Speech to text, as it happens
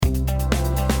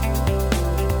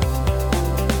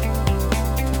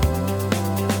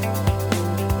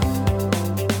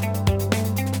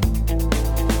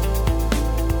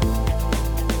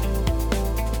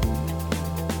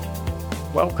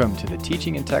Welcome to the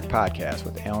Teaching in Tech Podcast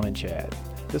with Alan and Chad.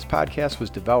 This podcast was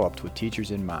developed with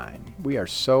teachers in mind. We are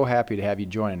so happy to have you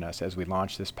joining us as we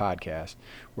launch this podcast,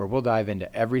 where we'll dive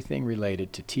into everything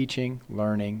related to teaching,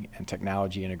 learning, and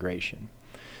technology integration.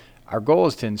 Our goal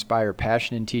is to inspire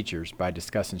passion in teachers by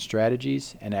discussing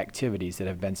strategies and activities that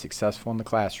have been successful in the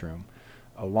classroom,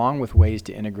 along with ways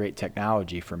to integrate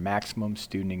technology for maximum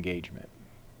student engagement.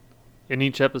 In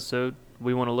each episode,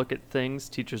 we want to look at things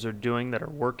teachers are doing that are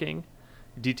working,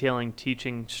 detailing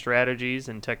teaching strategies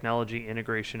and technology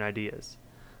integration ideas.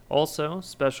 Also,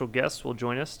 special guests will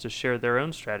join us to share their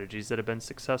own strategies that have been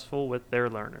successful with their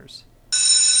learners.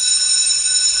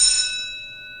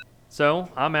 So,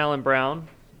 I'm Alan Brown,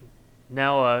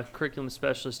 now a curriculum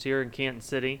specialist here in Canton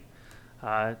City.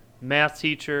 Math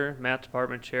teacher, math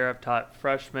department chair. I've taught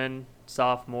freshmen,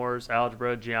 sophomores,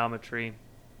 algebra, geometry.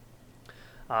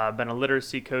 I've been a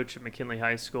literacy coach at McKinley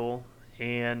High School,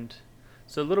 and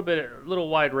so a little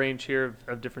wide range here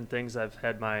of different things I've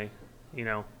had my,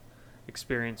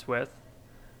 experience with.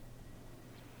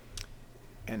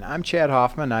 And I'm Chad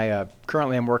Hoffman. I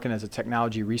currently am working as a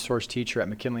technology resource teacher at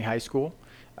McKinley High School.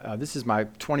 This is my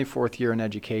 24th year in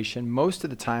education. Most of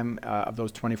the time of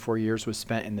those 24 years was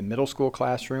spent in the middle school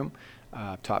classroom.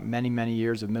 I've taught many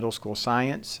years of middle school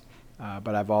science,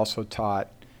 but I've also taught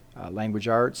language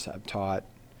arts. I've taught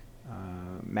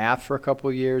math for a couple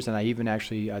of years, and I even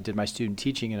actually did my student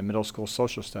teaching in a middle school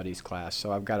social studies class.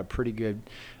 So I've got a pretty good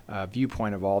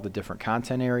viewpoint of all the different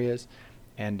content areas.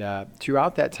 And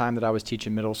throughout that time that I was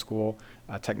teaching middle school,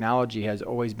 technology has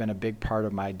always been a big part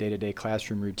of my day-to-day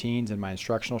classroom routines and my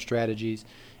instructional strategies.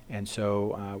 And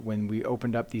so when we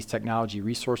opened up these technology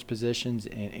resource positions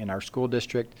in our school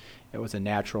district, it was a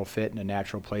natural fit and a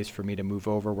natural place for me to move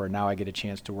over, where now I get a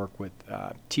chance to work with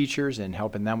teachers and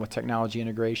helping them with technology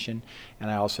integration. And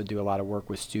I also do a lot of work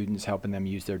with students, helping them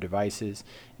use their devices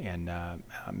and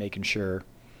making sure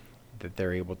that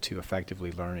they're able to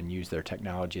effectively learn and use their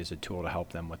technology as a tool to help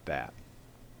them with that.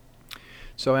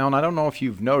 So, Alan, I don't know if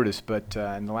you've noticed, but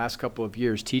in the last couple of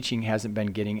years, teaching hasn't been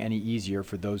getting any easier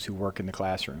for those who work in the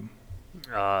classroom.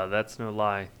 That's no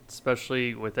lie,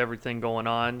 especially with everything going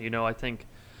on. I think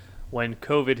when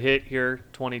COVID hit here,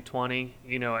 2020,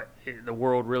 the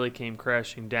world really came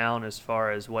crashing down as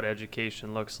far as what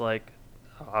education looks like.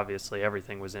 Obviously,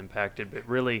 everything was impacted, but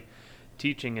really,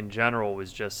 teaching in general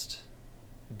was just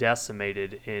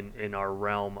decimated in our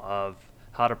realm of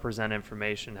how to present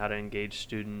information, how to engage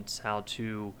students, how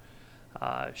to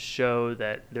show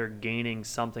that they're gaining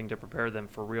something to prepare them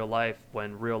for real life,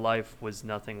 when real life was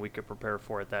nothing we could prepare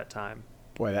for at that time.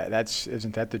 Boy,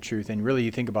 isn't that the truth? And really,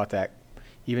 you think about that,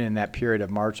 even in that period of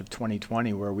March of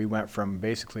 2020, where we went from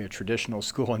basically a traditional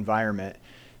school environment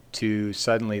to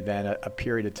suddenly then a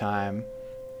period of time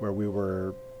where we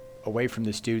were away from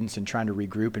the students and trying to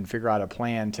regroup and figure out a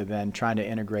plan, to then trying to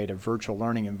integrate a virtual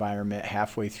learning environment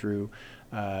halfway through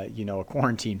a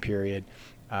quarantine period.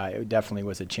 It definitely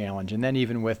was a challenge. And then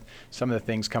even with some of the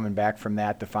things coming back from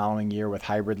that the following year with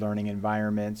hybrid learning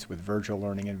environments, with virtual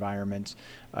learning environments,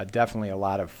 definitely a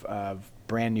lot of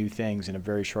brand new things in a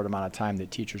very short amount of time that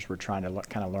teachers were trying to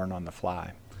kind of learn on the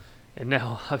fly. And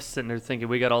now I was sitting there thinking,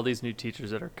 we got all these new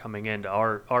teachers that are coming into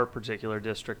our particular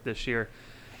district this year,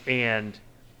 and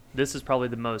this is probably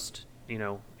the most,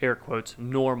 air quotes,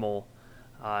 normal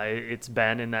it's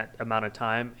been in that amount of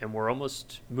time, and we're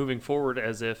almost moving forward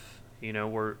as if,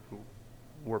 we're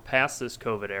past this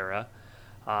COVID era.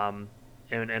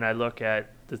 And I look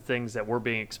at the things that we're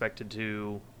being expected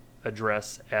to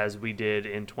address as we did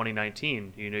in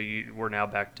 2019. We're now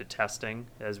back to testing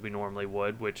as we normally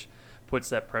would, which puts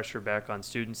that pressure back on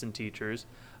students and teachers.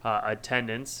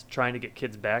 Attendance, trying to get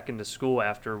kids back into school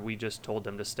after we just told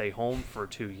them to stay home for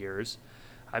 2 years.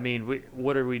 I mean,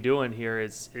 what are we doing here?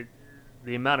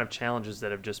 The amount of challenges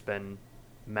that have just been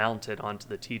mounted onto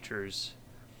the teachers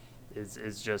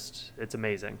is just, it's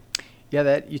amazing. Yeah,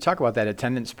 that you talk about that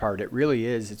attendance part. It really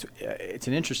is. It's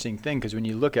an interesting thing, because when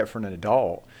you look at for an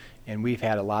adult, and we've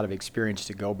had a lot of experience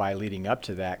to go by leading up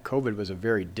to that, COVID was a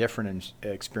very different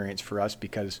experience for us,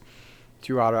 because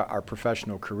throughout our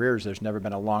professional careers, there's never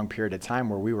been a long period of time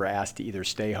where we were asked to either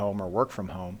stay home or work from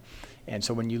home. And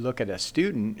so when you look at a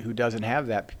student who doesn't have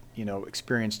that,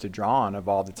 experience to draw on of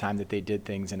all the time that they did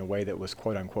things in a way that was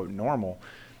quote unquote normal,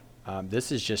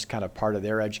 This is just kind of part of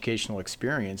their educational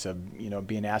experience of,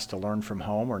 being asked to learn from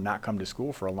home or not come to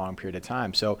school for a long period of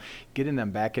time. So getting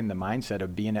them back in the mindset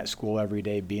of being at school every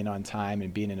day, being on time,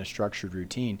 and being in a structured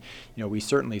routine. We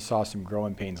certainly saw some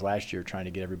growing pains last year trying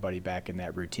to get everybody back in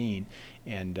that routine.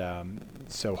 And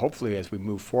so hopefully as we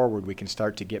move forward, we can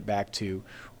start to get back to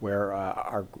where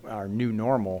our new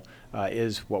normal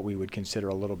is what we would consider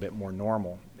a little bit more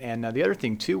normal. And the other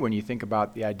thing, too, when you think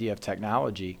about the idea of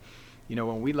technology,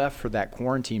 when we left for that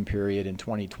quarantine period in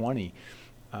 2020,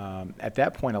 at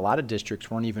that point, a lot of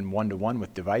districts weren't even one-to-one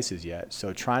with devices yet.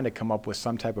 So trying to come up with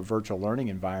some type of virtual learning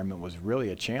environment was really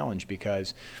a challenge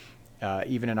because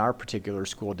even in our particular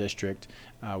school district,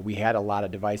 we had a lot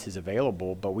of devices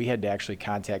available, but we had to actually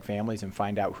contact families and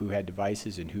find out who had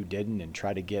devices and who didn't, and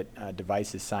try to get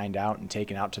devices signed out and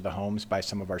taken out to the homes by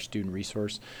some of our student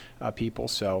resource people.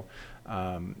 So,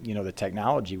 the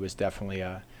technology was definitely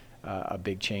a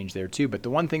big change there too. But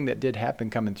the one thing that did happen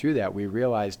coming through that, we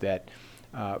realized that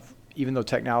even though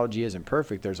technology isn't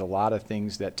perfect, there's a lot of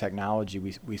things that technology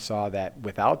we saw that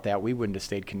without that we wouldn't have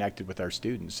stayed connected with our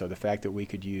students. So the fact that we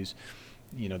could use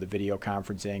the video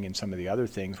conferencing and some of the other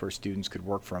things where students could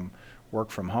work from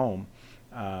home,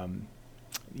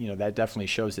 that definitely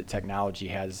shows that technology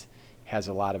has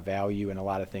a lot of value and a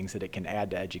lot of things that it can add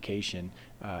to education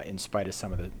in spite of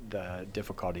some of the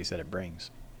difficulties that it brings.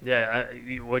 Yeah,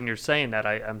 when you're saying that,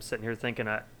 I'm sitting here thinking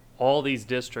all these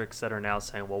districts that are now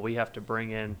saying, well, we have to bring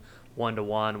in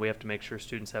one-to-one, we have to make sure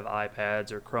students have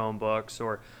iPads or Chromebooks,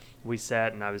 or we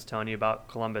sat and I was telling you about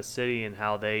Columbus City and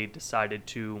how they decided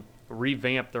to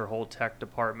revamp their whole tech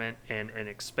department and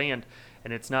expand.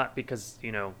 And it's not because,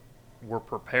 we're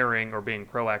preparing or being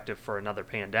proactive for another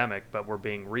pandemic, but we're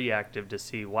being reactive to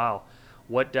see, wow,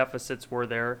 what deficits were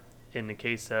there in the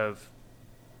case of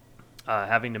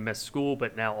having to miss school,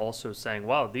 but now also saying,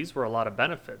 wow, these were a lot of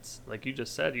benefits. Like you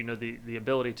just said, the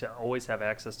ability to always have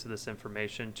access to this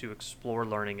information, to explore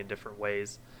learning in different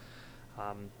ways.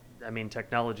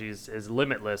 Technology is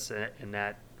limitless in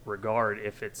that regard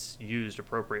if it's used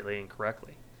appropriately and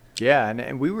correctly. Yeah,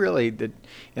 and we really,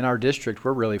 in our district,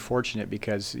 we're really fortunate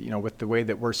because, with the way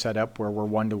that we're set up where we're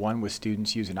one-to-one with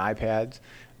students using iPads,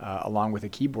 along with a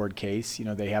keyboard case,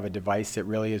 they have a device that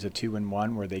really is a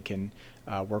two-in-one where they can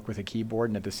work with a keyboard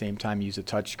and at the same time use a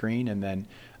touch screen. And then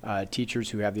teachers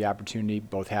who have the opportunity,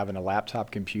 both having a laptop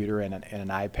computer and an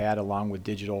iPad, along with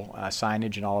digital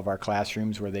signage in all of our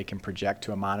classrooms where they can project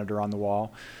to a monitor on the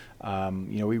wall.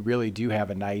 We really do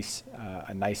have a nice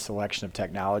selection of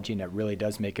technology, and it really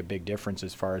does make a big difference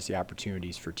as far as the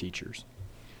opportunities for teachers.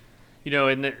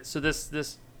 So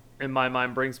this in my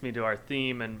mind brings me to our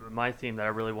theme, and my theme that I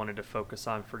really wanted to focus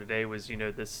on for today was,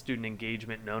 this student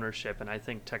engagement and ownership. And I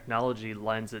think technology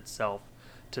lends itself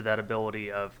to that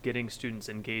ability of getting students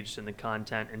engaged in the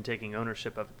content and taking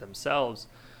ownership of it themselves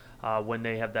when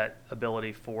they have that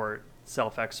ability for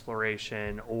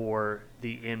self-exploration or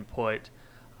the input.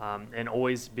 And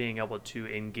always being able to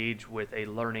engage with a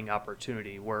learning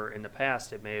opportunity where in the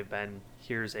past it may have been,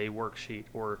 here's a worksheet,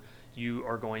 or you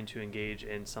are going to engage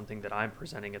in something that I'm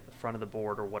presenting at the front of the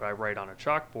board or what I write on a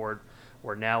chalkboard,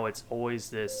 where now it's always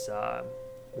this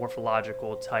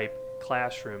morphological type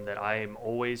classroom that I am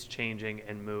always changing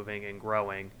and moving and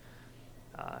growing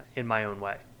in my own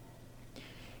way.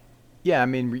 Yeah,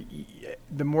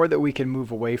 the more that we can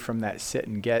move away from that sit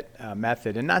and get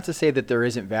method, and not to say that there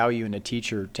isn't value in a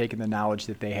teacher taking the knowledge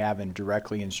that they have and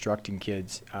directly instructing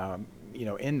kids,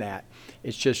 in that,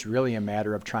 it's just really a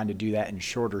matter of trying to do that in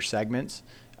shorter segments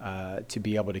to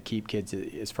be able to keep kids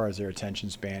as far as their attention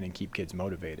span and keep kids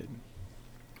motivated.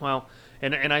 Well,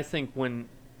 and I think and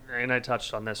I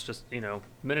touched on this just, a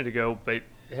minute ago, but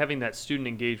having that student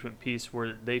engagement piece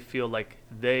where they feel like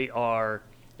they are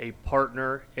a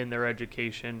partner in their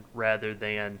education rather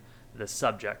than the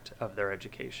subject of their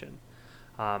education.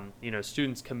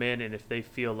 Students come in, and if they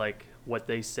feel like what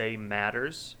they say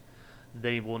matters,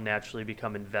 they will naturally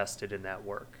become invested in that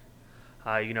work.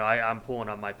 I'm pulling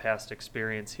on my past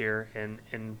experience here,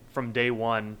 and from day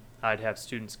one, I'd have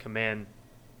students come in,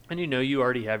 and you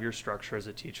already have your structure as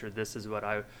a teacher. This is what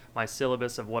my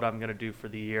syllabus of what I'm going to do for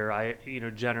the year. I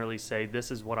generally say this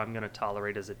is what I'm going to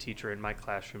tolerate as a teacher in my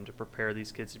classroom to prepare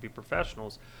these kids to be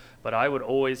professionals. But I would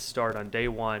always start on day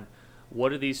one, what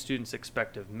do these students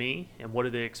expect of me, and what do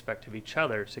they expect of each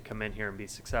other to come in here and be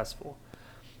successful?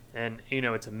 And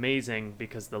it's amazing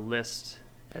because the list,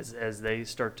 as they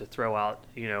start to throw out,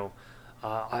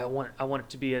 I want it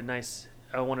to be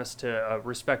I want us to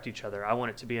respect each other. I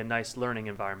want it to be a nice learning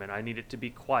environment. I need it to be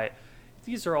quiet.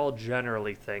 These are all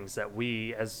generally things that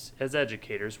we as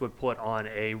educators would put on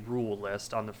a rule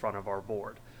list on the front of our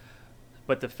board.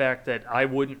 But the fact that I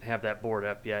wouldn't have that board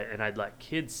up yet and I'd let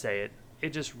kids say it, it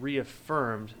just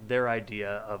reaffirmed their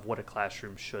idea of what a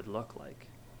classroom should look like.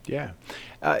 Yeah.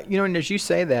 And as you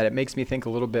say that, it makes me think a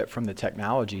little bit from the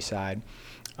technology side.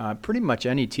 Pretty much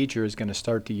any teacher is going to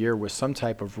start the year with some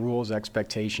type of rules,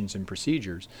 expectations, and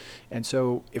procedures. And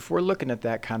so if we're looking at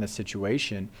that kind of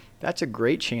situation, that's a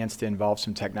great chance to involve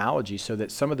some technology so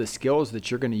that some of the skills that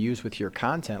you're going to use with your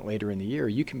content later in the year,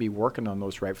 you can be working on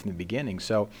those right from the beginning.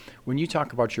 So when you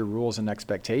talk about your rules and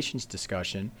expectations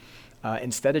discussion,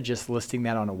 instead of just listing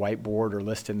that on a whiteboard or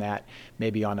listing that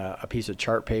maybe on a piece of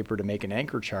chart paper to make an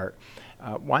anchor chart,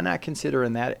 why not consider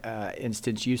in that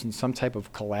instance using some type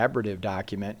of collaborative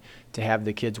document to have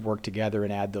the kids work together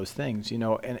and add those things?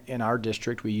 In our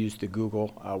district, we use the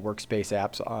Google Workspace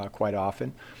apps quite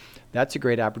often. That's a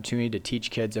great opportunity to teach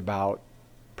kids about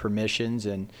permissions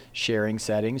and sharing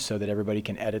settings so that everybody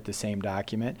can edit the same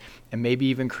document, and maybe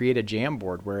even create a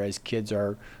Jamboard whereas kids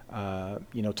are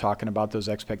talking about those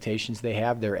expectations they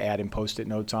have. They're adding post-it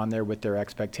notes on there with their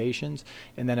expectations,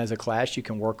 and then as a class you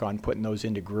can work on putting those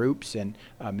into groups and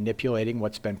manipulating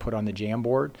what's been put on the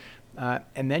Jamboard,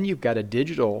 and then you've got a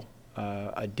digital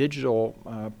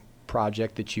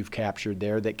project that you've captured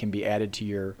there that can be added to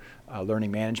your learning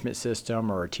management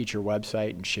system or a teacher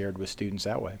website and shared with students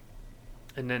that way.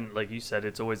 And then, like you said,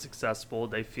 it's always accessible.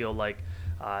 They feel like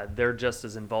they're just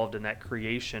as involved in that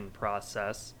creation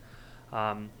process.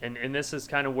 And this is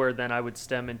kind of where then I would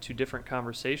stem into different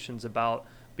conversations about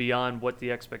beyond what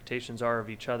the expectations are of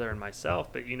each other and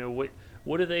myself. But,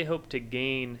 what do they hope to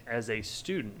gain as a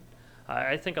student?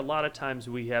 I think a lot of times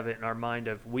we have it in our mind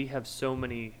of we have so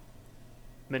many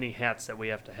hats that we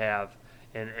have to have,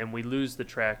 and we lose the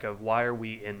track of why are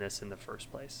we in this in the first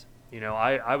place.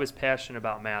 I was passionate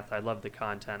about math. I love the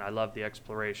content. I love the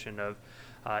exploration of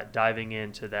diving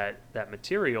into that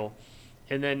material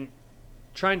and then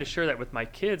trying to share that with my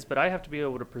kids, but I have to be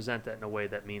able to present that in a way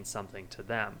that means something to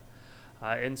them.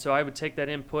 And so I would take that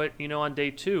input, on day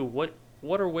 2,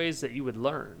 what are ways that you would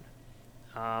learn?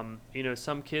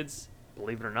 Some kids,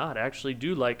 believe it or not, actually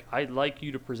do I'd like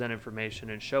you to present information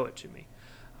and show it to me.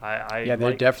 There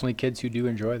are definitely kids who do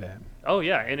enjoy that. Oh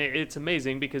yeah, and it's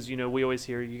amazing because we always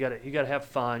hear you gotta have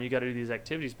fun, you gotta do these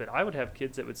activities. But I would have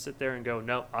kids that would sit there and go,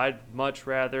 no, I'd much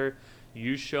rather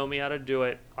you show me how to do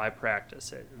it. I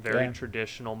practice it. Very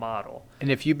traditional model.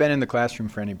 And if you've been in the classroom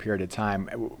for any period of time,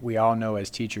 we all know as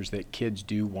teachers that kids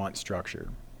do want structure.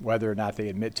 Whether or not they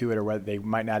admit to it or whether they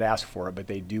might not ask for it, but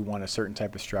they do want a certain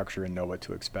type of structure and know what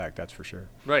to expect, that's for sure.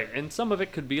 Right, and some of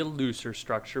it could be a looser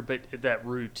structure, but that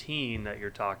routine that you're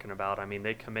talking about, I mean,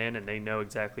 they come in and they know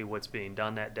exactly what's being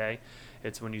done that day.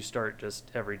 It's when you start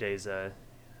just every day's a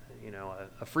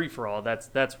free-for-all,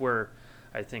 that's where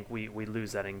I think we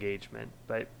lose that engagement.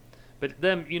 But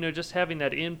them, just having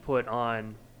that input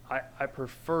on, I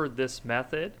prefer this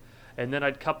method, and then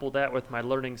I'd couple that with my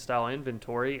learning style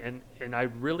inventory, and I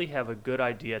really have a good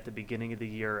idea at the beginning of the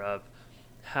year of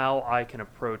how I can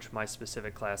approach my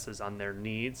specific classes on their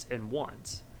needs and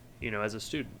wants, as a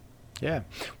student. Yeah.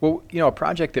 Well, a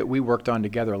project that we worked on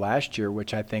together last year,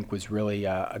 which I think was really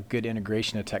a good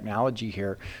integration of technology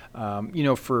here,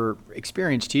 for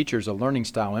experienced teachers, a learning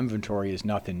style inventory is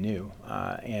nothing new.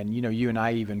 And you and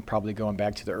I, even probably going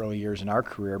back to the early years in our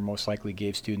career, most likely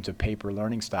gave students a paper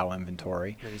learning style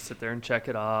inventory. And you sit there and check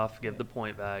it off, give the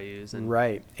point values.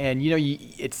 Right. And,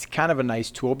 it's kind of a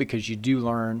nice tool because you do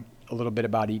learn a little bit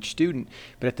about each student,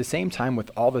 but at the same time,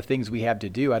 with all the things we have to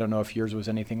do, I don't know if yours was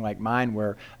anything like mine,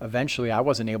 where eventually I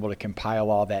wasn't able to compile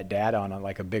all that data on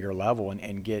a bigger level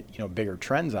and get bigger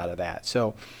trends out of that.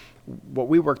 So what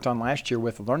we worked on last year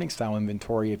with learning style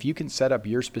inventory, if you can set up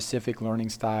your specific learning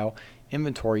style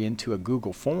inventory into a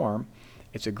Google form,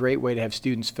 it's a great way to have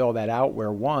students fill that out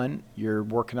where, one, you're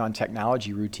working on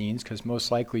technology routines because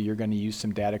most likely you're going to use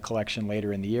some data collection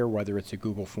later in the year, whether it's a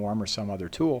Google form or some other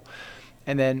tool.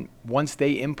 And then once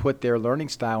they input their learning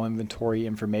style inventory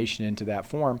information into that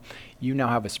form, you now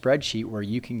have a spreadsheet where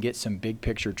you can get some big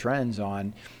picture trends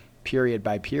on period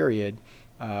by period.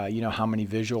 How many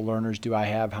visual learners do I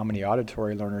have? How many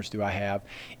auditory learners do I have?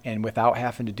 And without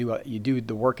having to you do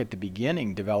the work at the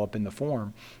beginning, developing the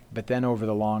form, but then over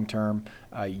the long term,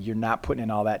 you're not putting in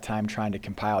all that time trying to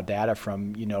compile data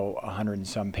from 100 and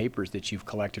some papers that you've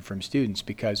collected from students,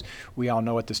 because we all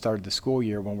know at the start of the school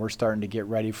year when we're starting to get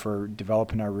ready for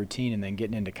developing our routine and then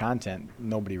getting into content,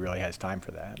 nobody really has time for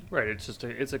that. Right. It's just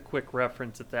it's a quick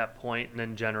reference at that point, and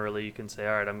then generally you can say,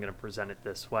 all right, I'm going to present it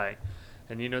this way.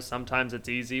 And sometimes it's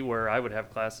easy where I would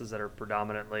have classes that are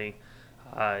predominantly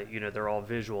they're all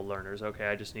visual learners. Okay,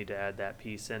 I just need to add that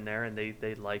piece in there, and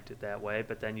they liked it that way.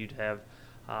 But then you'd have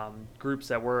groups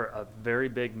that were a very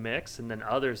big mix, and then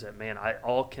others that, man,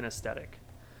 all kinesthetic.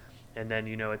 And then,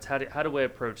 it's how do we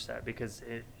approach that? Because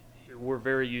we're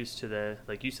very used to the,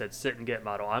 like you said, sit and get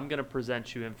model. I'm going to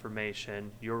present you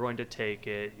information. You're going to take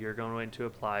it. You're going to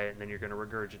apply it, and then you're going to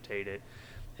regurgitate it.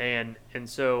 And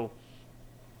so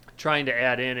trying to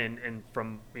add in, and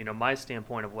from my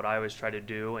standpoint of what I always try to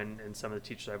do, and some of the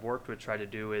teachers I've worked with try to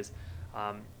do, is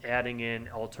adding in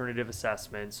alternative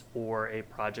assessments or a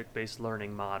project-based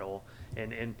learning model,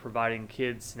 and providing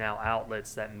kids now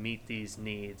outlets that meet these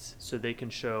needs so they can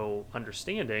show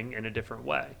understanding in a different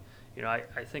way.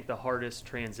 I think the hardest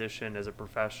transition as a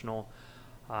professional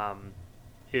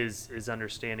is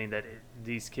understanding that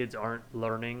these kids aren't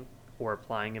learning or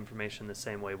applying information the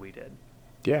same way we did.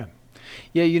 Yeah.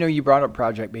 Yeah, you brought up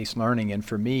project-based learning, and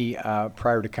for me,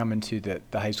 prior to coming to the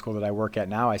high school that I work at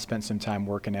now, I spent some time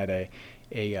working at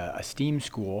a STEAM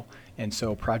school, and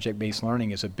so project-based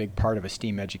learning is a big part of a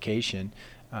STEAM education.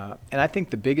 And I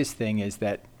think the biggest thing is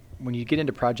that when you get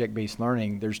into project-based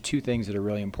learning, there's two things that are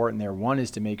really important there. One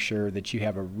is to make sure that you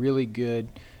have a really good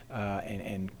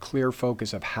and clear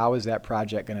focus of how is that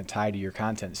project going to tie to your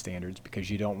content standards, because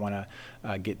you don't want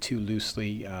to get too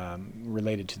loosely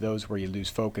related to those where you lose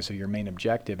focus of your main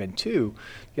objective. And two,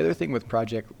 the other thing with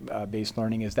project-based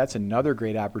learning is that's another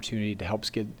great opportunity to help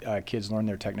kids learn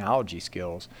their technology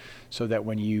skills, so that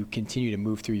when you continue to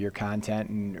move through your content,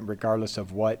 and regardless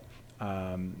of what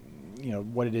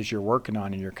what it is you're working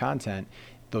on in your content,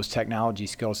 those technology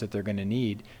skills that they're going to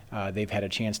need, they've had a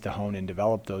chance to hone and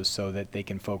develop those so that they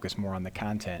can focus more on the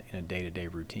content in a day-to-day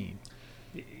routine.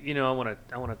 I want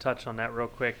to touch on that real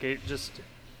quick. It just,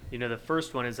 the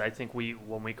first one is, I think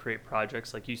when we create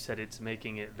projects, like you said, it's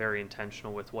making it very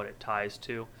intentional with what it ties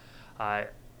to.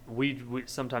 We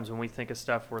sometimes when we think of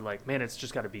stuff, we're like, man, it's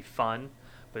just got to be fun,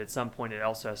 but at some point it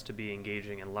also has to be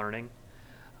engaging and learning.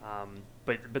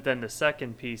 But then the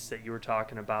second piece that you were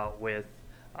talking about with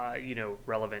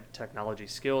relevant technology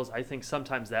skills, I think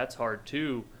sometimes that's hard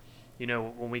too.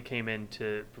 When we came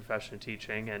into professional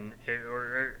teaching,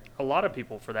 or a lot of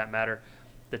people for that matter,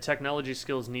 the technology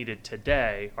skills needed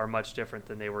today are much different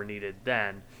than they were needed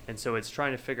then. And so it's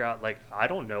trying to figure out, like, I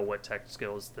don't know what tech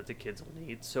skills that the kids will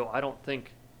need, so I don't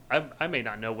think, I may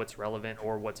not know what's relevant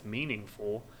or what's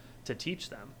meaningful to teach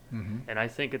them. Mm-hmm. And I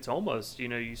think it's almost,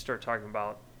 you start talking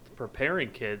about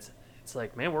preparing kids, it's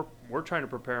like, man, we're trying to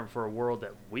prepare them for a world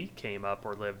that we came up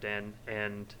or lived in,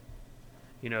 and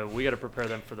we got to prepare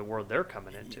them for the world they're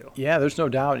coming into. Yeah, there's no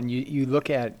doubt. And you look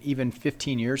at even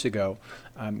 15 years ago,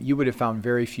 you would have found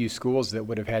very few schools that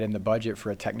would have had in the budget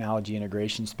for a technology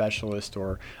integration specialist,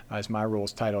 or as my role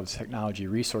is titled, a technology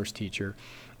resource teacher.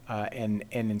 And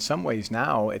in some ways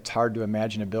now, it's hard to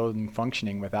imagine a building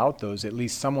functioning without those, at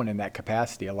least someone in that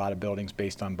capacity. A lot of buildings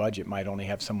based on budget might only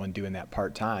have someone doing that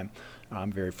part-time.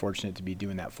 I'm very fortunate to be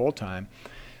doing that full-time.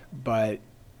 But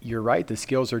you're right, the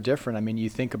skills are different. I mean, you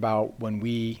think about when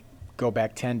we go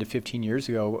back 10 to 15 years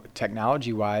ago,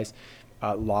 technology-wise,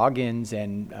 logins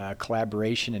and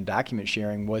collaboration and document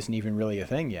sharing wasn't even really a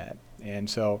thing yet. And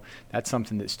so that's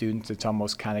something that students, it's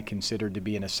almost kind of considered to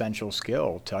be an essential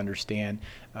skill to understand,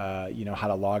 how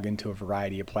to log into a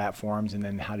variety of platforms, and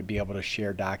then how to be able to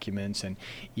share documents. And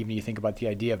even you think about the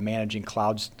idea of managing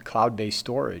cloud-based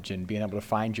storage and being able to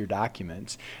find your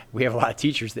documents. We have a lot of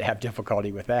teachers that have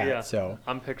difficulty with that. Yeah, so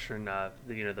I'm picturing the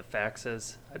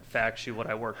faxes. I'd fax you what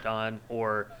I worked on,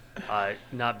 or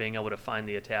not being able to find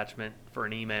the attachment for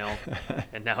an email.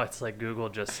 And now it's like Google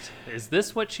just, is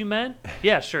this what you meant?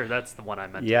 Yeah, sure, that's the one I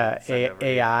meant. Yeah,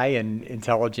 AI and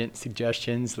intelligent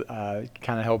suggestions kind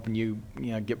of helping you,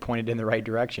 get pointed in the right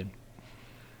direction.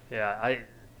 Yeah,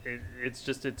 it's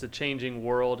a changing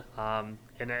world, and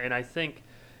I think,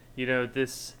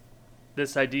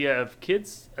 this idea of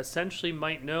kids essentially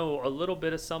might know a little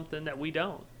bit of something that we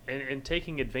don't, and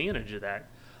taking advantage of that.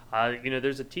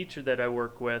 There's a teacher that I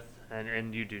work with,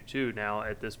 and you do too now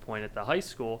at this point at the high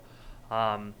school,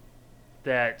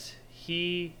 that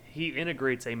he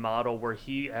integrates a model where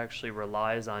he actually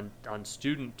relies on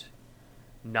student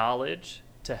knowledge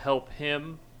to help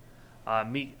him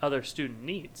meet other student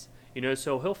needs.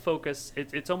 So he'll focus.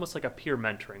 It's almost like a peer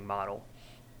mentoring model,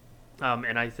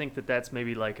 and I think that's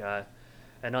maybe like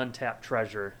an untapped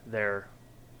treasure there.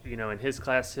 In his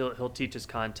class, he'll teach his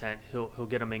content. He'll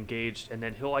get them engaged, and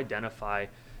then he'll identify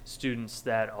students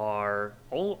that are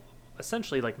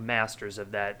essentially like masters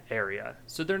of that area.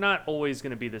 So they're not always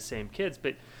going to be the same kids,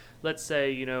 but let's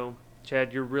say,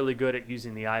 Chad, you're really good at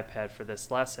using the iPad for this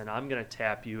lesson. I'm going to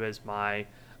tap you as my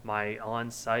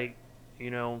on-site,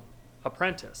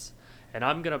 apprentice. And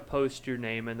I'm going to post your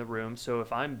name in the room. So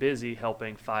if I'm busy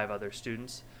helping 5 other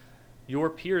students, your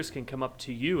peers can come up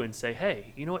to you and say,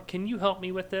 hey, you know what, can you help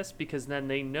me with this? Because then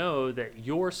they know that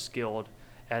you're skilled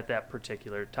at that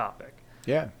particular topic.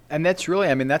 Yeah, and that's really,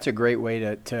 I mean, that's a great way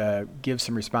to give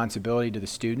some responsibility to the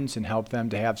students and help them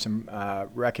to have some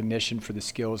recognition for the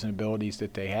skills and abilities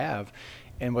that they have.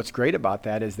 And what's great about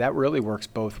that is that really works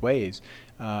both ways.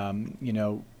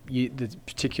 The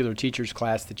particular teacher's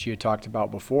class that you had talked about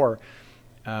before,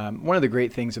 one of the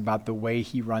great things about the way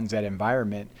he runs that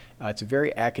environment, it's a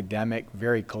very academic,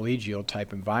 very collegial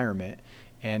type environment.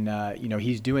 And,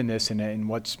 he's doing this in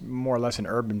what's more or less an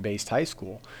urban-based high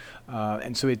school.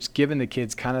 And so it's given the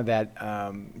kids kind of that,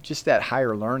 just that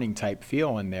higher learning type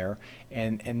feel in there.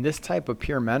 And this type of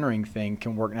peer mentoring thing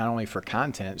can work not only for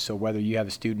content, so whether you have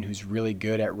a student who's really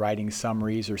good at writing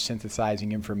summaries or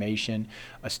synthesizing information,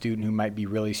 a student who might be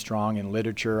really strong in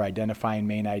literature, identifying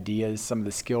main ideas, some of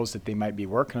the skills that they might be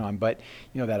working on. But,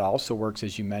 that also works,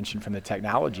 as you mentioned, from the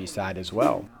technology side as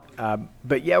well.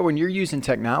 But yeah, when you're using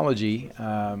technology,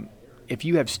 if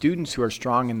you have students who are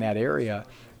strong in that area,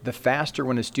 the faster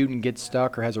when a student gets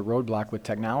stuck or has a roadblock with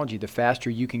technology, the faster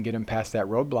you can get them past that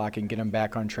roadblock and get them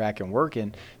back on track and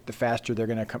working, the faster they're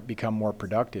going to become more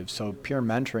productive. So peer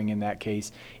mentoring in that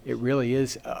case, it really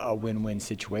is a win-win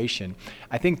situation.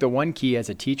 I think the one key as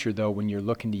a teacher, though, when you're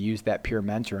looking to use that peer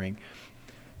mentoring,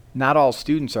 not all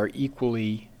students are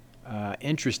equally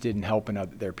interested in helping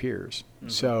their peers. Mm-hmm.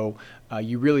 So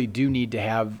you really do need to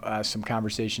have some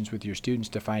conversations with your students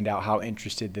to find out how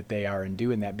interested that they are in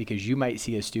doing that, because you might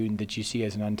see a student that you see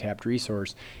as an untapped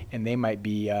resource and they might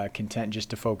be content just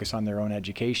to focus on their own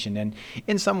education. And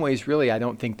in some ways, really, I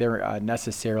don't think they're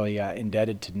necessarily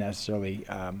indebted to necessarily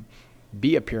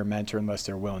be a peer mentor unless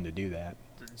they're willing to do that.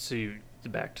 So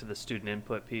back to the student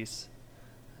input piece,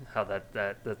 how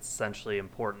that's essentially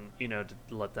important, to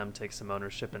let them take some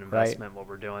ownership and investment in what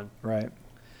we're doing. Right.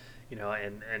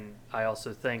 And I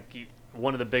also think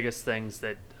one of the biggest things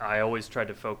that I always tried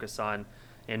to focus on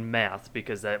in math,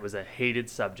 because that was a hated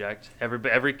subject.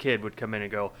 Every kid would come in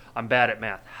and go, I'm bad at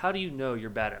math. How do you know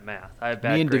you're bad at math? I have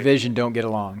bad Me and grades. division don't get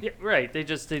along. Yeah, right. They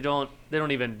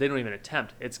don't even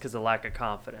attempt. It's because of lack of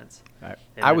confidence. Right.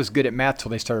 I was good at math till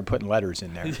they started putting letters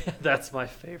in there. Yeah, that's my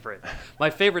favorite. My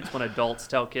favorite's when adults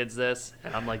tell kids this,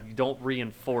 and I'm like, don't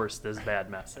reinforce this bad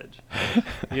message.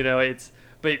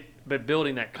 But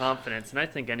building that confidence, and I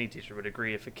think any teacher would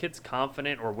agree, if a kid's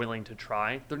confident or willing to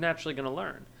try, they're naturally going to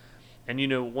learn. And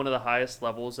one of the highest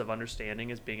levels of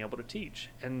understanding is being able to teach.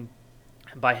 And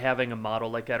by having a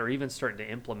model like that, or even starting to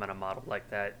implement a model like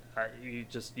that,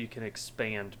 you can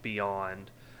expand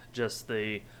beyond just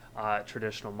the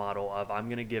traditional model of I'm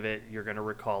going to give it, you're going to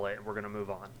recall it, we're going to move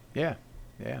on. Yeah,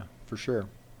 for sure.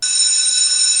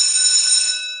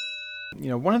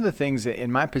 One of the things that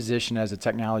in my position as a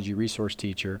technology resource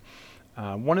teacher,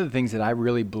 one of the things that I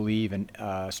really believe in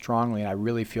strongly and I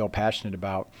really feel passionate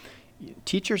about,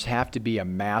 teachers have to be a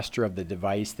master of the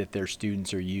device that their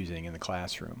students are using in the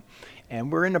classroom.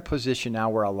 And we're in a position now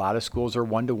where a lot of schools are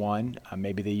one-to-one.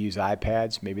 Maybe they use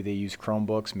iPads, maybe they use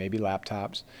Chromebooks, maybe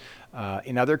laptops.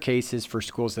 In other cases, for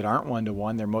schools that aren't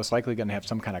one-to-one, they're most likely going to have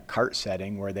some kind of cart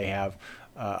setting where they have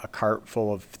a cart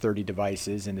full of 30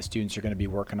 devices and the students are going to be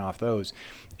working off those.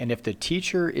 And if the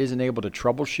teacher isn't able to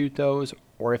troubleshoot those,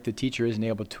 or if the teacher isn't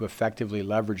able to effectively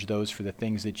leverage those for the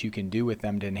things that you can do with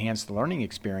them to enhance the learning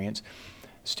experience,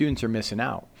 students are missing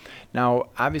out. Now,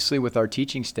 obviously with our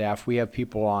teaching staff, we have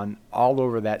people on all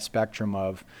over that spectrum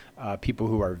of people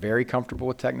who are very comfortable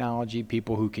with technology,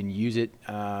 people who can use it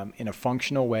in a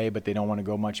functional way, but they don't want to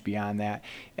go much beyond that.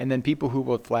 And then people who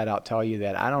will flat out tell you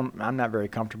that I'm not very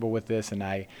comfortable with this and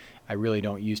I really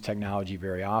don't use technology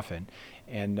very often.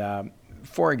 And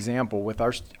for example, with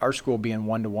our school being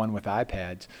one-to-one with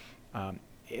iPads,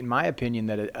 in my opinion,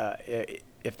 that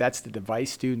if that's the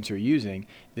device students are using,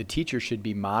 the teacher should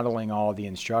be modeling all the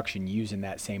instruction using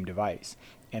that same device.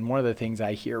 And one of the things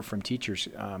I hear from teachers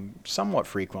somewhat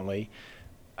frequently,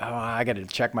 I got to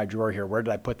check my drawer here. Where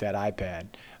did I put that iPad?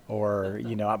 Or,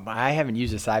 I haven't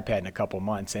used this iPad in a couple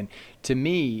months. And to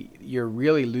me, you're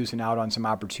really losing out on some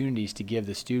opportunities to give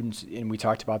the students, and we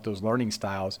talked about those learning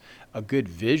styles, a good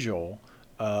visual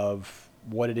of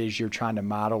what it is you're trying to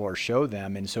model or show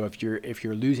them. And so if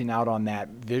you're losing out on that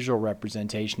visual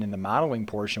representation in the modeling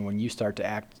portion, when you start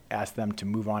to ask them to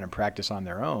move on and practice on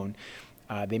their own,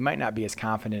 they might not be as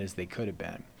confident as they could have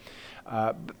been.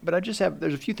 But there's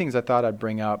a few things I thought I'd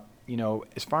bring up.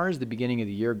 As far as the beginning of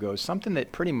the year goes, something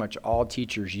that pretty much all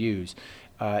teachers use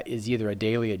is either a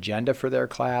daily agenda for their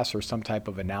class or some type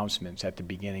of announcements at the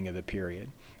beginning of the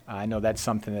period. I know that's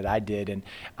something that I did, and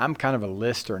I'm kind of a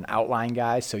list or an outline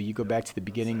guy, so you go back to the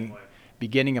beginning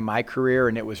beginning of my career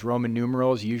and it was Roman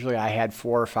numerals, usually I had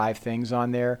 4 or 5 things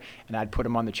on there, and I'd put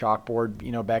them on the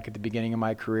chalkboard, back at the beginning of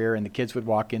my career, and the kids would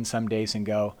walk in some days and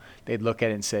they'd look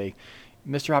at it and say,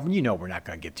 Mr. Hoffman, we're not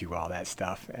going to get through all that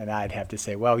stuff. And I'd have to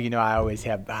say, well, I always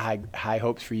have high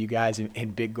hopes for you guys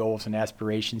and big goals and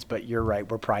aspirations, but you're right,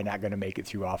 we're probably not going to make it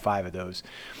through all 5 of those.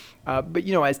 But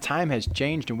as time has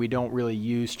changed and we don't really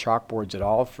use chalkboards at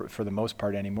all for the most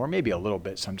part anymore, maybe a little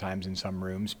bit sometimes in some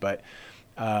rooms, but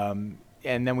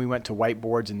and then we went to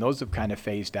whiteboards, and those have kind of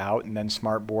phased out, and then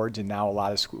smart boards, and now a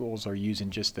lot of schools are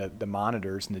using just the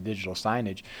monitors and the digital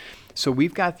signage. So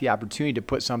we've got the opportunity to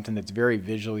put something that's very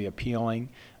visually appealing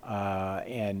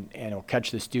and it'll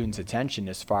catch the students' attention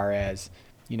as far as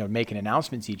making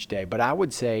announcements each day. But I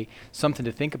would say something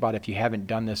to think about if you haven't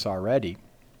done this already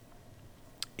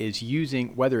is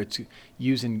whether it's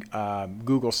using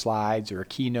Google Slides or a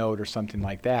Keynote or something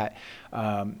like that,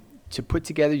 to put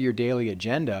together your daily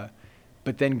agenda,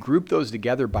 but then group those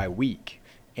together by week.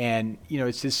 And,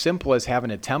 it's as simple as having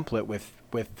a template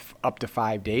with up to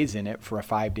 5 days in it for a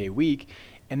 5-day week.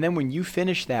 And then when you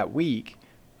finish that week,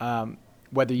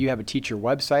 whether you have a teacher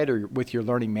website or with your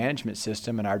learning management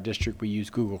system, in our district we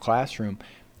use Google Classroom,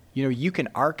 you can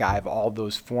archive all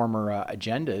those former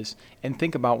agendas and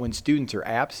think about when students are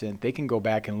absent, they can go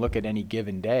back and look at any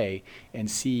given day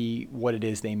and see what it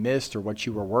is they missed or what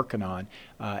you were working on.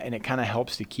 And it kind of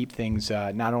helps to keep things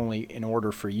not only in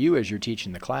order for you as you're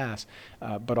teaching the class,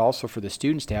 but also for the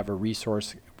students to have a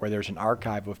resource where there's an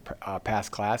archive of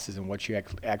past classes and what you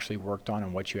actually worked on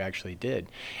and what you actually did.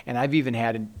 And I've even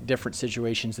had different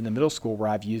situations in the middle school where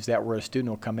I've used that, where a student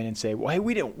will come in and say, well, hey,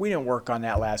 we didn't work on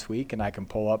that last week, and I can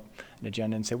pull up an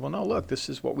agenda and say, well, no, look, this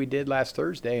is what we did last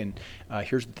Thursday, and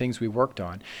here's the things we worked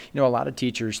on. A lot of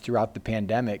teachers throughout the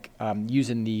pandemic,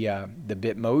 using the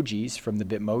Bitmojis from the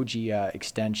Bitmoji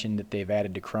extension that they've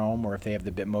added to Chrome, or if they have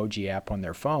the Bitmoji app on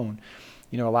their phone,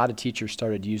 a lot of teachers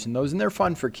started using those, and they're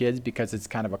fun for kids because it's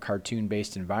kind of a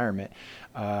cartoon-based environment.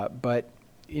 But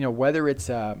whether it's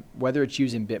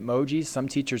using Bitmojis, some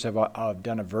teachers have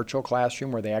done a virtual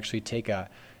classroom where they actually take a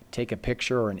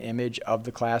picture or an image of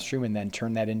the classroom and then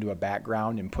turn that into a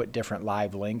background and put different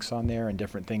live links on there and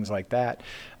different things like that.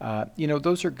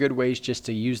 Those are good ways just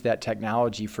to use that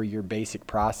technology for your basic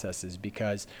processes,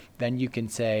 because then you can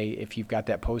say, if you've got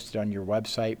that posted on your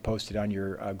website, posted on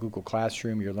your Google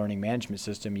Classroom, your learning management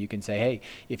system, you can say, hey,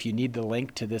 if you need the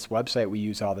link to this website we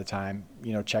use all the time,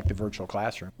 check the virtual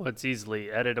classroom. Well, it's easily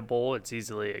editable. It's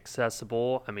easily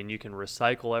accessible. I mean, you can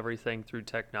recycle everything through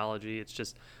technology. It's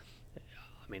just,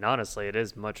 honestly, it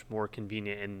is much more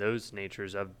convenient in those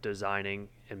natures of designing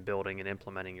and building and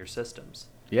implementing your systems.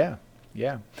 Yeah.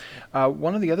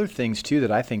 One of the other things too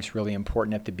that I think is really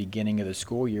important at the beginning of the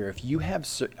school year, if you have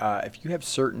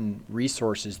certain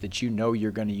resources that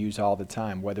you're going to use all the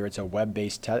time, whether it's a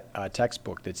web-based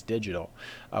textbook that's digital,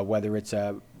 whether it's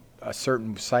a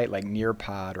certain site like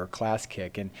Nearpod or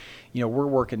ClassKick, and we're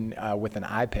working with an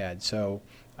iPad, so.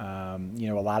 A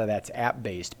lot of that's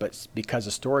app-based, but because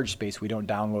of storage space, we don't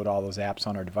download all those apps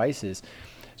on our devices.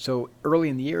 So early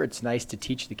in the year, it's nice to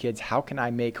teach the kids, how can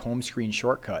I make home screen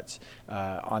shortcuts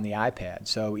on the iPad?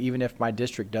 So even if my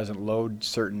district doesn't load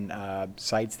certain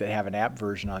sites that have an app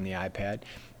version on the iPad,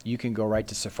 you can go right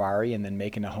to Safari and then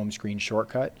making a home screen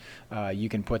shortcut. You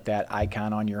can put that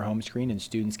icon on your home screen and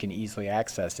students can easily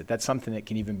access it. That's something that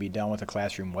can even be done with a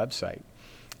classroom website.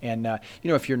 And,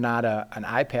 if you're not an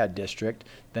iPad district,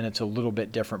 then it's a little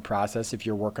bit different process. If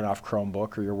you're working off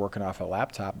Chromebook or you're working off a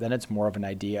laptop, then it's more of an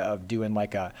idea of doing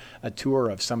like a tour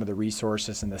of some of the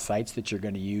resources and the sites that you're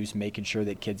going to use, making sure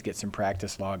that kids get some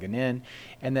practice logging in,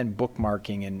 and then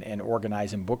bookmarking and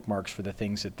organizing bookmarks for the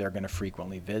things that they're going to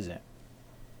frequently visit.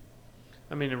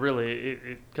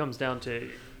 It comes down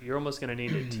to, you're almost going to need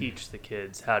to teach the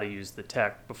kids how to use the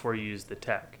tech before you use the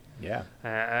tech. Yeah.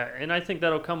 And I think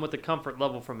that'll come with the comfort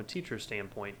level from a teacher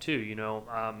standpoint too.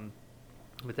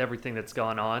 With everything that's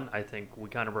gone on, I think we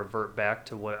kind of revert back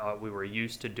to what we were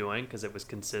used to doing because it was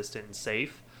consistent and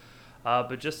safe.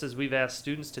 But just as we've asked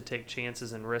students to take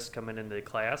chances and risk coming into the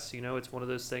class, it's one of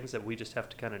those things that we just have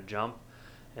to kind of jump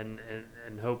and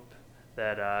hope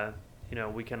that,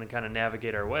 we can kind of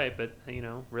navigate our way. But,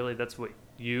 really that's what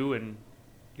you and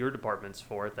your department's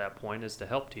for at that point, is to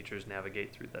help teachers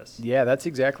navigate through this. Yeah, that's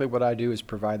exactly what I do, is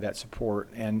provide that support.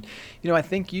 And, I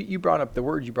think you brought up the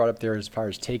word you brought up there as far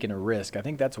as taking a risk. I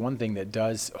think that's one thing that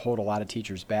does hold a lot of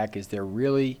teachers back, is they're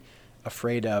really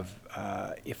afraid of,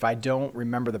 if I don't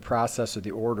remember the process or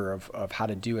the order of how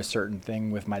to do a certain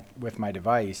thing with my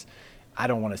device, I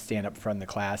don't want to stand up in front of the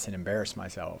class and embarrass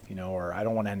myself, or I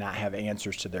don't want to not have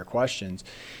answers to their questions.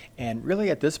 And really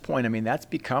at this point, I mean, that's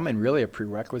becoming really a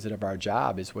prerequisite of our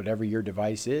job, is whatever your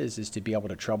device is to be able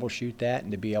to troubleshoot that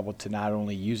and to be able to not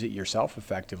only use it yourself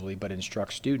effectively, but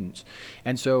instruct students.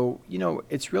 And so,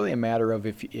 it's really a matter of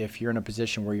if you're in a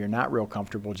position where you're not real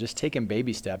comfortable, just taking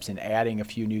baby steps and adding a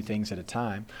few new things at a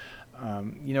time.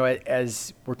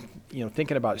 As we're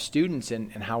thinking about students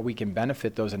and how we can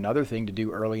benefit those, another thing to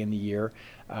do early in the year,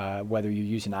 whether you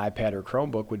use an iPad or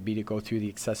Chromebook, would be to go through the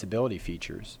accessibility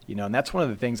features. And that's one of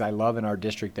the things I love in our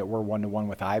district, that we're one-to-one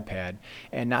with iPad.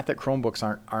 And not that Chromebooks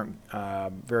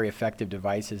aren't very effective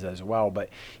devices as well, but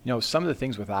some of the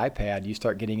things with iPad, you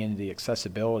start getting into the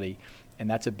accessibility, and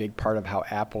that's a big part of how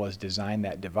Apple has designed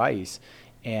that device.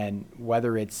 And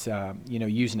whether it's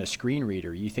using a screen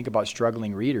reader, you think about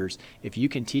struggling readers. If you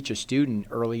can teach a student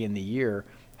early in the year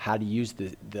how to use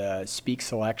the speak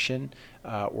selection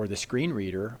or the screen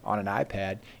reader on an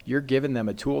iPad, you're giving them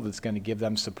a tool that's going to give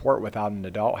them support without an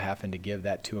adult having to give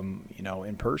that to them,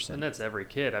 in person. And that's every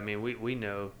kid. I mean, we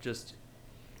know, just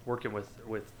working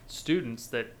with students,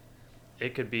 that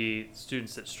it could be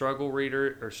students that struggling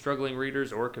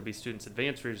readers, or it could be students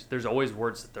advanced readers. There's always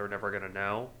words that they're never going to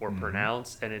know or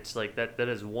pronounce, and it's like that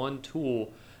is one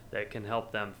tool that can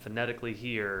help them phonetically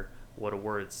hear what a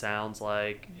word sounds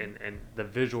like, and the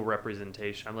visual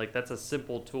representation. I'm like, that's a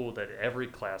simple tool that every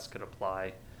class could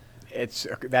apply.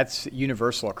 That's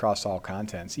universal across all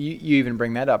contents. You even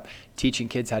bring that up, teaching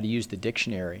kids how to use the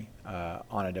dictionary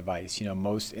on a device.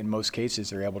 In most cases,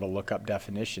 they're able to look up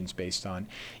definitions based on.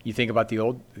 You think about the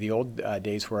old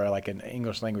days where, like, an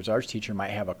English language arts teacher might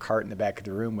have a cart in the back of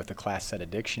the room with a class set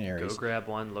of dictionaries. Go grab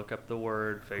one, look up the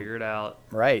word, figure it out.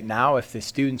 Right. Now, if the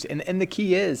students, and the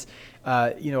key is,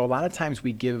 a lot of times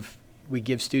we give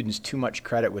students too much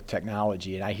credit with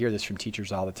technology, and I hear this from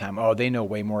teachers all the time. Oh, they know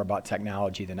way more about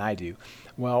technology than I do.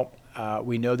 Well,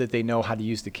 we know that they know how to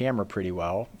use the camera pretty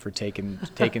well for taking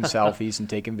selfies and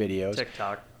taking videos.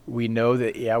 TikTok. We know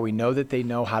that they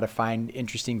know how to find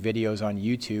interesting videos on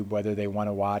YouTube, whether they want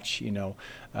to watch,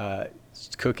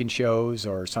 cooking shows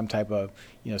or some type of,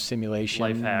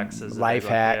 simulation. Life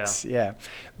hacks. Yeah.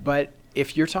 But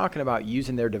if you're talking about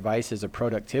using their device as a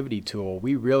productivity tool,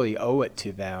 we really owe it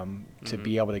to them to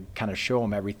be able to kind of show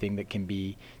them everything that can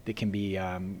be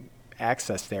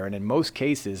accessed there. And in most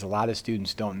cases, a lot of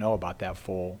students don't know about that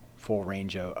full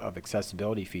range of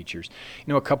accessibility features.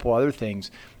 A couple other things.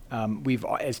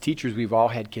 As teachers, we've all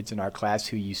had kids in our class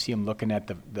who you see them looking at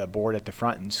the board at the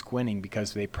front and squinting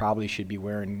because they probably should be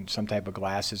wearing some type of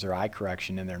glasses or eye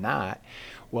correction, and they're not.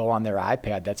 Well, on their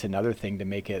iPad, that's another thing to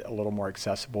make it a little more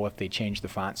accessible if they change the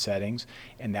font settings,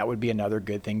 and that would be another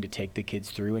good thing to take the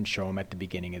kids through and show them at the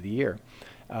beginning of the year.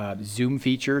 Zoom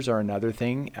features are another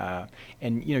thing,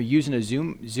 and using a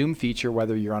Zoom feature,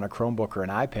 whether you're on a Chromebook or an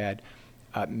iPad,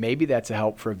 maybe that's a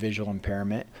help for a visual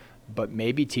impairment. But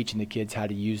maybe teaching the kids how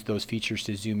to use those features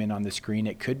to zoom in on the screen,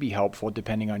 it could be helpful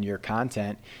depending on your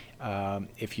content.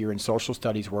 If you're in social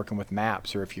studies working with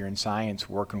maps, or if you're in science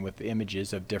working with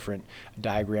images of different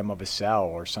diagram of a cell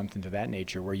or something to that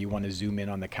nature, where you want to zoom in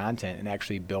on the content and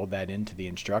actually build that into the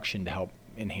instruction to help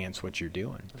enhance what you're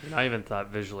doing. And I even thought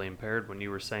visually impaired when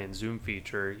you were saying Zoom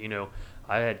feature.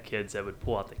 I had kids that would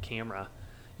pull out the camera.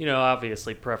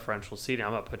 Obviously preferential seating,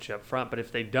 I'm going to put you up front, but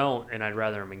if they don't, and I'd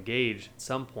rather them engage at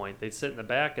some point, they sit in the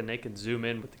back and they can zoom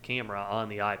in with the camera on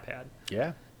the iPad.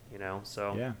 Yeah.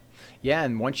 So. Yeah,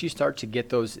 and once you start to get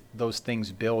those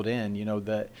things built in,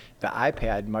 the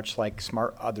iPad, much like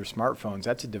other smartphones,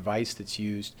 that's a device that's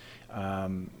used,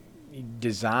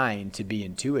 designed to be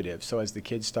intuitive. So as the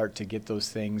kids start to get those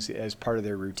things as part of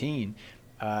their routine,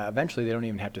 eventually they don't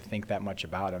even have to think that much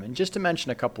about them. And just to mention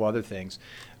a couple other things,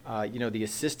 the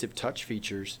assistive touch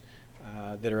features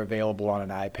that are available on an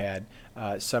iPad.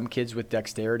 Some kids with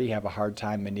dexterity have a hard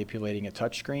time manipulating a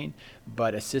touch screen,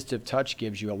 but assistive touch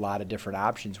gives you a lot of different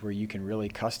options where you can really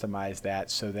customize that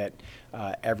so that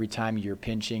every time you're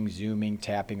pinching, zooming,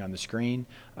 tapping on the screen,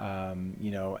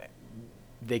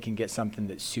 they can get something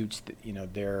that suits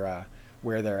their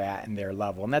where they're at and their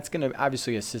level. And that's going to,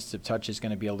 obviously, assistive touch is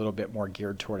going to be a little bit more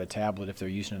geared toward a tablet if they're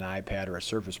using an iPad or a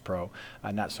Surface Pro,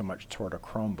 not so much toward a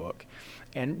Chromebook.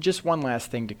 And just one last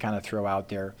thing to kind of throw out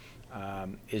there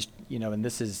is, and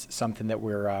this is something that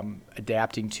we're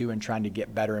adapting to and trying to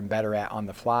get better and better at on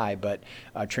the fly, but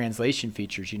translation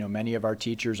features. Many of our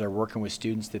teachers are working with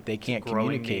students that they can't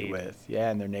communicate with,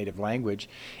 in their native language.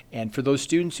 And for those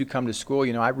students who come to school,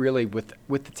 I really, with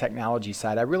the technology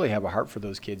side, I really have a heart for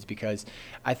those kids, because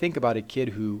I think about a kid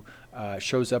who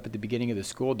shows up at the beginning of the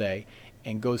school day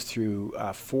and goes through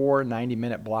 4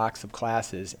 90-minute blocks of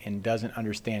classes and doesn't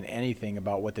understand anything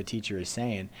about what the teacher is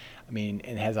saying, I mean,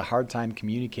 and has a hard time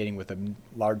communicating with a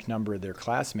large number of their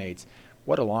classmates,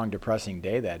 what a long, depressing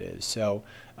day that is. So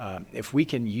if we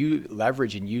can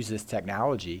leverage and use this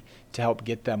technology to help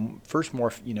get them first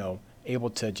more,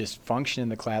 able to just function in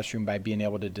the classroom by being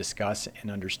able to discuss and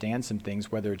understand some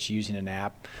things, whether it's using an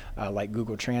app like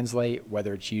Google Translate,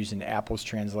 whether it's using Apple's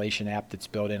translation app that's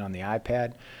built in on the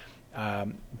iPad,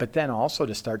 but then also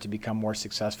to start to become more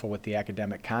successful with the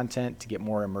academic content, to get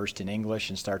more immersed in English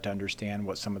and start to understand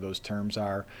what some of those terms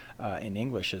are in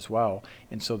English as well.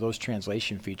 And so those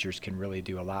translation features can really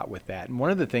do a lot with that. And one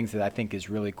of the things that I think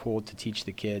is really cool to teach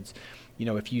the kids,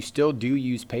 if you still do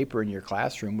use paper in your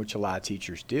classroom, which a lot of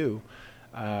teachers do,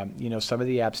 some of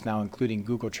the apps now, including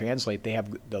Google Translate, they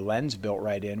have the lens built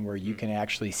right in where you can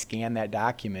actually scan that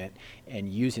document and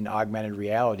using augmented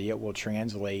reality, it will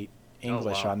translate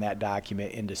English on that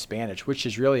document into Spanish, which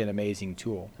is really an amazing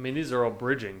tool. I mean, these are all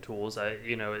bridging tools.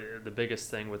 The biggest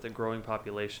thing with the growing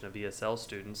population of ESL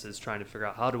students is trying to figure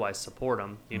out how do I support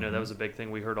them. That was a big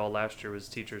thing we heard all last year was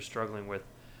teachers struggling with,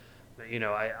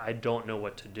 I don't know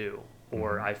what to do,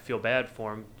 or I feel bad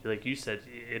for them. Like you said,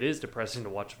 it is depressing to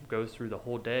watch them go through the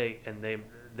whole day and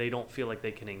they don't feel like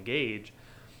they can engage.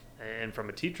 And from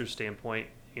a teacher's standpoint,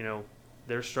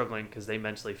 they're struggling because they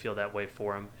mentally feel that way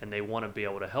for them, and they want to be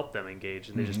able to help them engage,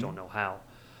 and they just don't know how.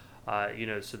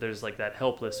 So there's like that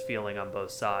helpless feeling on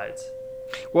both sides.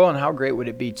 Well, and how great would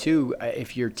it be too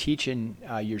if you're teaching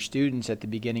your students at the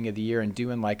beginning of the year and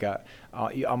doing like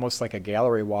almost like a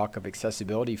gallery walk of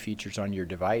accessibility features on your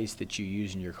device that you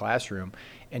use in your classroom,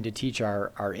 and to teach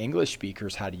our English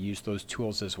speakers how to use those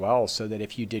tools as well, so that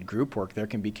if you did group work, there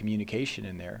can be communication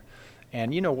in there.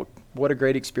 And what a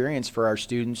great experience for our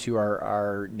students who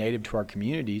are native to our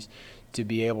communities to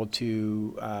be able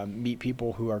to meet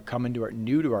people who are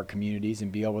new to our communities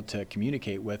and be able to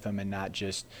communicate with them, and not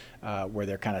just where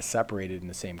they're kind of separated in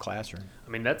the same classroom. I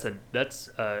mean, that's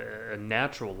a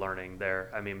natural learning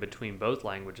there. I mean, between both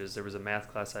languages, there was a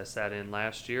math class I sat in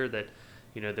last year that,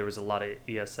 there was a lot of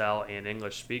ESL and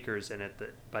English speakers, and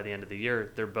by the end of the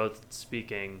year, they're both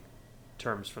speaking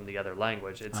terms from the other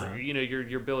language. It's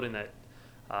you're building that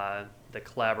the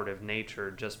collaborative nature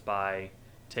just by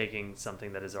taking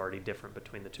something that is already different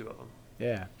between the two of them.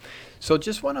 Yeah. So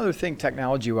just one other thing,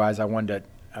 technology-wise, I wanted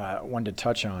to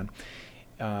touch on.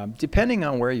 Depending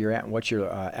on where you're at and what your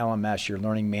LMS, your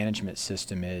learning management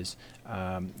system is,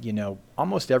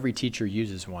 almost every teacher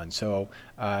uses one. So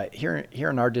here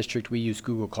in our district, we use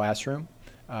Google Classroom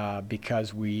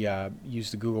because we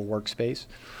use the Google Workspace.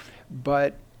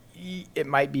 But it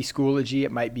might be Schoology,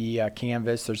 it might be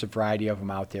Canvas. There's a variety of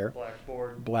them out there.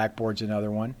 Blackboard's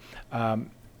another one.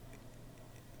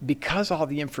 Because all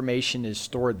the information is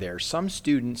stored there, some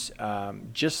students,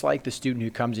 just like the student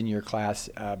who comes in your class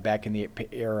back in the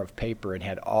era of paper and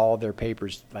had all their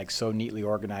papers like so neatly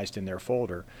organized in their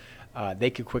folder,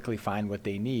 they could quickly find what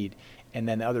they need. And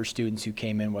then other students who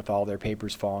came in with all their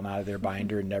papers falling out of their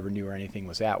binder and never knew where anything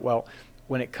was at. Well,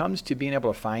 when it comes to being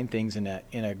able to find things in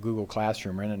a Google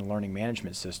Classroom or in a learning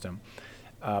management system,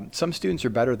 some students are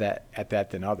better at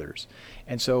that than others.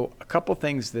 And so a couple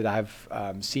things that I've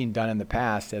seen done in the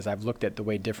past as I've looked at the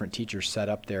way different teachers set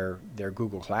up their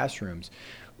Google Classrooms,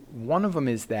 one of them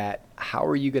is that how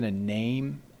are you going to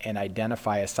name and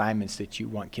identify assignments that you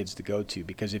want kids to go to?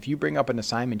 Because if you bring up an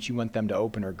assignment you want them to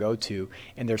open or go to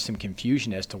and there's some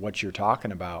confusion as to what you're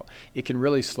talking about, it can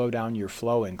really slow down your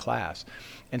flow in class.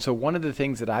 And so one of the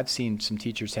things that I've seen some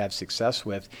teachers have success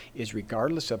with is,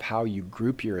 regardless of how you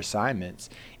group your assignments,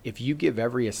 if you give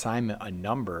every assignment a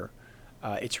number,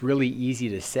 it's really easy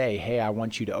to say, hey, I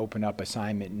want you to open up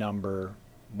assignment number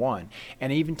 1.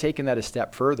 And even taking that a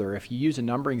step further, if you use a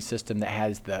numbering system that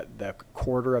has the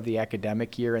quarter of the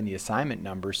academic year and the assignment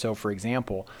number, so for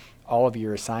example, all of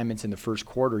your assignments in the first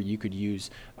quarter, you could use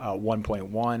 1.1,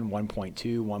 1.2,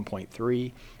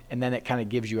 1.3, and then it kind of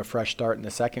gives you a fresh start in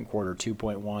the second quarter,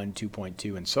 2.1,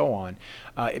 2.2, and so on.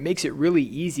 It makes it really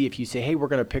easy if you say, hey, we're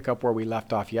going to pick up where we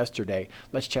left off yesterday.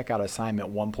 Let's check out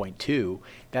assignment 1.2.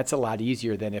 That's a lot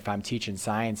easier than if I'm teaching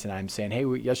science and I'm saying, hey,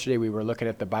 yesterday we were looking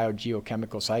at the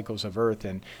biogeochemical cycles of Earth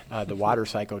and the water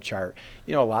cycle chart.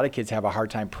 A lot of kids have a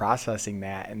hard time processing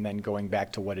that and then going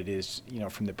back to what it is,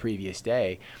 from the previous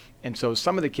day. And so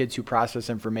some of the kids who process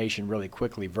information really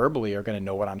quickly verbally are going to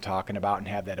know what I'm talking about and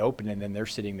have that open, and then they're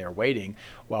sitting there waiting,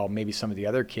 while maybe some of the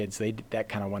other kids, that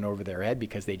kind of went over their head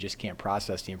because they just can't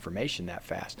process the information that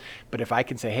fast. But if I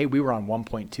can say, hey, we were on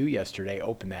 1.2 yesterday,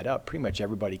 open that up, pretty much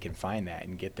everybody can find that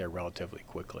and get there relatively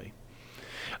quickly.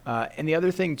 And the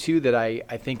other thing too that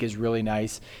I think is really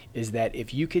nice is that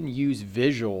if you can use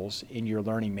visuals in your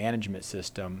learning management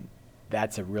system,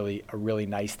 that's a really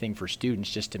nice thing for students,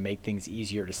 just to make things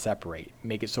easier to separate.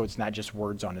 Make it so it's not just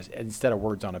words on instead of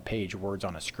words on a page, words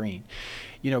on a screen.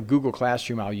 Google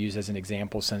Classroom I'll use as an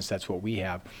example, since that's what we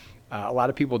have. A lot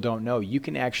of people don't know you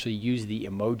can actually use the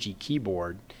emoji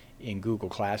keyboard in Google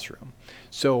Classroom.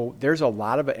 So there's a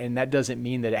lot of it, and that doesn't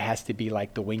mean that it has to be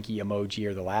like the winky emoji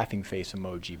or the laughing face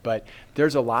emoji, but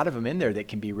there's a lot of them in there that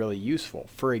can be really useful.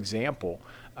 For example,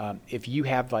 if you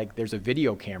have there's a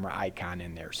video camera icon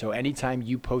in there. So anytime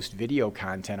you post video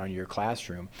content on your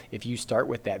classroom, if you start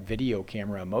with that video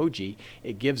camera emoji,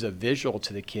 it gives a visual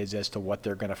to the kids as to what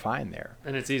they're going to find there.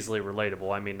 And it's easily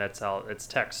relatable. I mean, that's how it's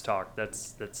text talk.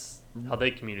 That's how they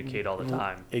communicate all the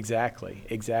time. Exactly.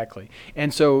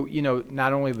 And so,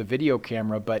 not only the video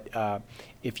camera, but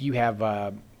if you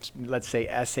have, let's say,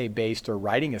 essay-based or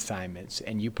writing assignments,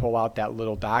 and you pull out that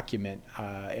little document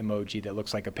emoji that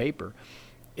looks like a paper,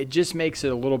 it just makes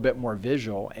it a little bit more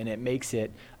visual, and it makes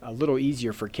it a little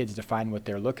easier for kids to find what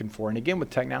they're looking for. And again, with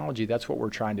technology, that's what we're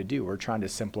trying to do. We're trying to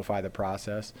simplify the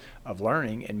process of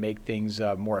learning and make things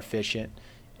more efficient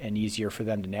and easier for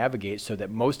them to navigate, so that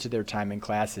most of their time in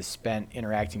class is spent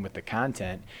interacting with the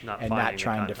content and not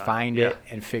trying to find it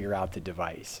and figure out the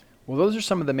device. Well, those are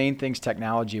some of the main things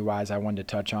technology-wise I wanted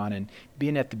to touch on. And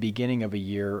being at the beginning of a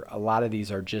year, a lot of these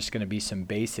are just going to be some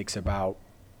basics about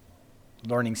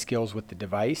learning skills with the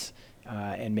device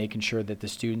and making sure that the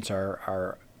students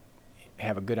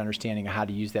have a good understanding of how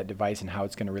to use that device and how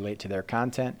it's going to relate to their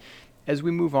content. As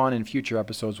we move on in future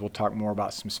episodes, we'll talk more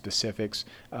about some specifics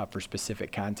for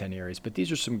specific content areas. But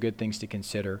these are some good things to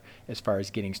consider as far as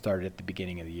getting started at the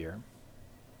beginning of the year.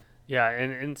 Yeah,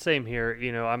 and same here.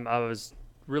 I was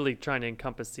really trying to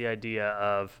encompass the idea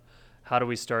of how do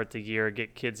we start the year,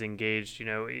 get kids engaged.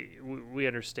 We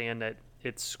understand that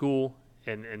it's school,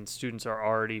 and students are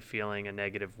already feeling a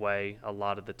negative way a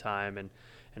lot of the time.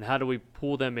 And how do we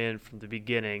pull them in from the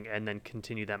beginning and then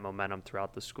continue that momentum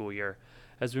throughout the school year?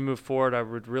 As we move forward, I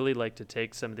would really like to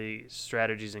take some of the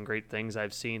strategies and great things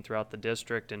I've seen throughout the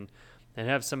district and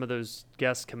have some of those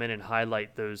guests come in and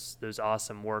highlight those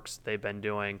awesome works that they've been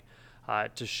doing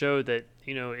to show that,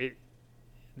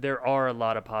 there are a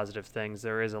lot of positive things.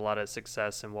 There is a lot of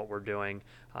success in what we're doing.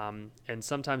 And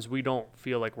sometimes we don't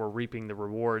feel like we're reaping the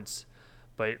rewards,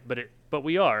 but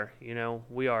we are,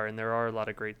 and there are a lot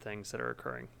of great things that are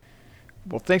occurring.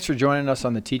 Well, thanks for joining us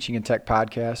on the Teaching in Tech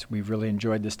podcast. We've really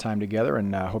enjoyed this time together,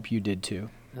 and hope you did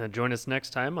too. Join us next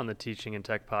time on the Teaching in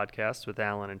Tech podcast with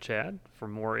Alan and Chad for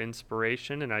more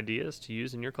inspiration and ideas to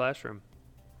use in your classroom.